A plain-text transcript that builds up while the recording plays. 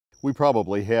We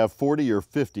probably have 40 or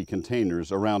 50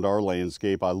 containers around our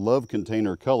landscape. I love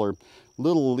container color.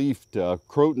 Little leafed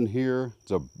croton here.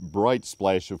 It's a bright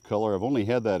splash of color. I've only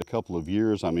had that a couple of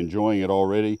years. I'm enjoying it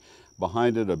already.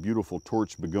 Behind it, a beautiful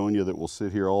torch begonia that will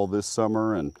sit here all this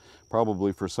summer and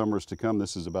probably for summers to come.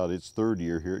 This is about its third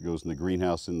year here. It goes in the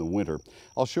greenhouse in the winter.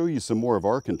 I'll show you some more of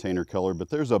our container color, but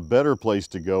there's a better place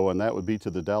to go, and that would be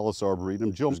to the Dallas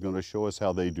Arboretum. Jill is going to show us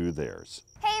how they do theirs.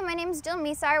 Hey, my name's Jill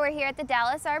Misar. We're here at the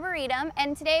Dallas Arboretum,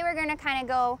 and today we're going to kind of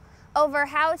go over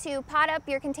how to pot up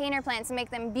your container plants and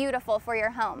make them beautiful for your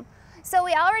home. So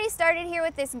we already started here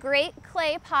with this great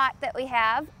clay pot that we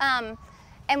have.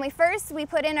 And we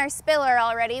put in our spiller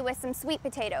already with some sweet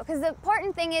potato, because the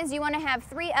important thing is you want to have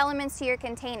 3 elements to your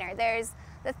container. There's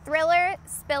the thriller,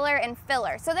 spiller, and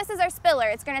filler. So this is our spiller.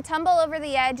 It's going to tumble over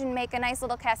the edge and make a nice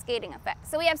little cascading effect.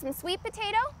 So we have some sweet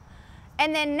potato,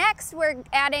 and then next we're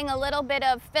adding a little bit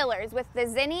of fillers with the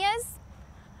zinnias,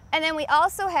 and then we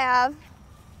also have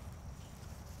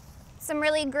some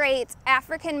really great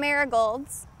African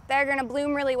marigolds that are going to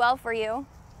bloom really well for you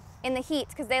in the heat,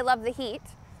 because they love the heat.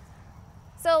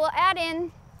 So we'll add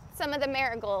in some of the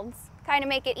marigolds, kind of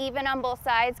make it even on both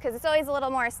sides, because it's always a little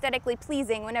more aesthetically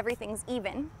pleasing when everything's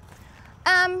even.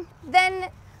 Then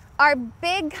our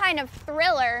big kind of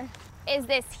thriller is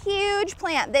this huge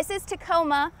plant. This is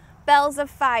Tacoma Bells of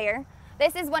Fire.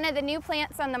 This is one of the new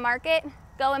plants on the market.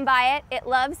 Go and buy it. It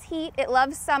loves heat, it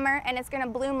loves summer, and it's going to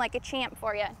bloom like a champ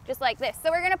for you, just like this. So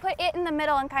we're going to put it in the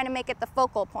middle and kind of make it the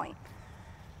focal point.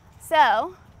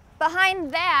 So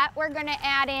behind that, we're going to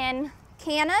add in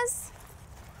cannas,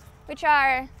 which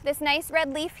are this nice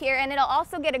red leaf here, and it'll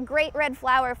also get a great red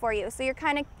flower for you. So you're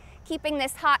kind of keeping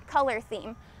this hot color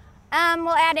theme. We'll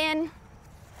add in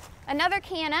another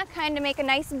canna, kind of make a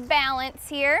nice balance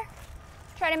here.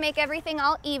 Try to make everything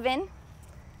all even.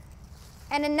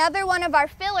 And another one of our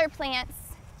filler plants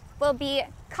will be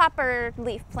copper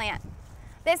leaf plant.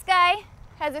 This guy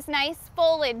has this nice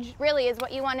foliage, really is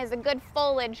what you want, is a good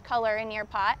foliage color in your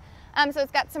pot. So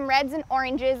it's got some reds and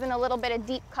oranges and a little bit of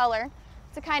deep color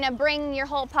to kind of bring your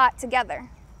whole pot together.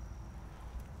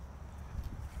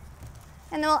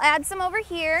 And then we'll add some over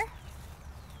here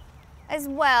as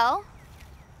well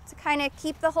to kind of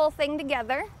keep the whole thing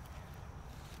together.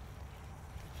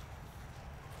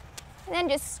 And then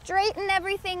just straighten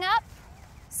everything up.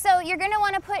 So you're going to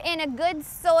want to put in a good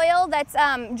soil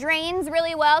that drains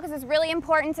really well, because it's really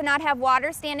important to not have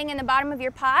water standing in the bottom of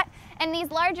your pot. And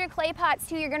these larger clay pots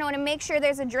too, you're going to want to make sure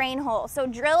there's a drain hole. So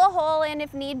drill a hole in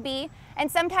if need be,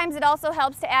 and sometimes it also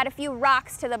helps to add a few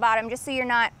rocks to the bottom just so you're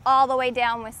not all the way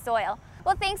down with soil.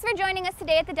 Well, thanks for joining us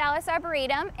today at the Dallas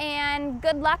Arboretum, and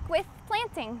good luck with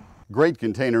planting. Great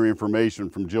container information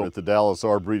from Jill at the Dallas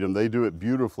Arboretum. They do it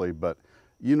beautifully, but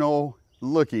you know,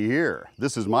 looky here,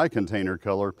 this is my container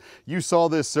color. You saw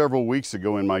this several weeks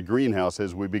ago in my greenhouse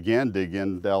as we began digging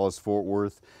in Dallas-Fort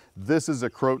Worth. This is a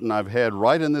croton I've had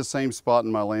right in this same spot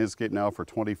in my landscape now for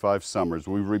 25 summers.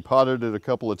 We've repotted it a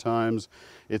couple of times.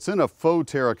 It's in a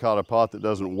faux terracotta pot that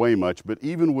doesn't weigh much, but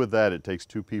even with that, it takes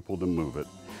 2 people to move it.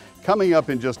 Coming up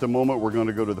in just a moment, we're going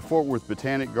to go to the Fort Worth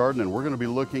Botanic Garden, and we're going to be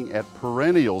looking at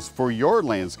perennials for your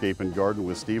landscape and garden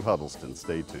with Steve Huddleston.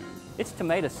 Stay tuned. It's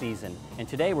tomato season, and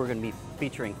today we're going to be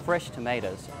featuring fresh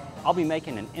tomatoes. I'll be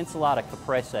making an ensalada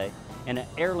caprese and an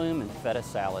heirloom and feta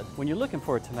salad. When you're looking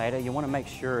for a tomato, you want to make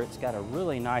sure it's got a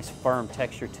really nice firm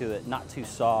texture to it, not too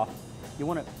soft. You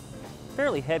want it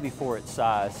fairly heavy for its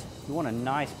size. You want a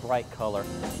nice bright color.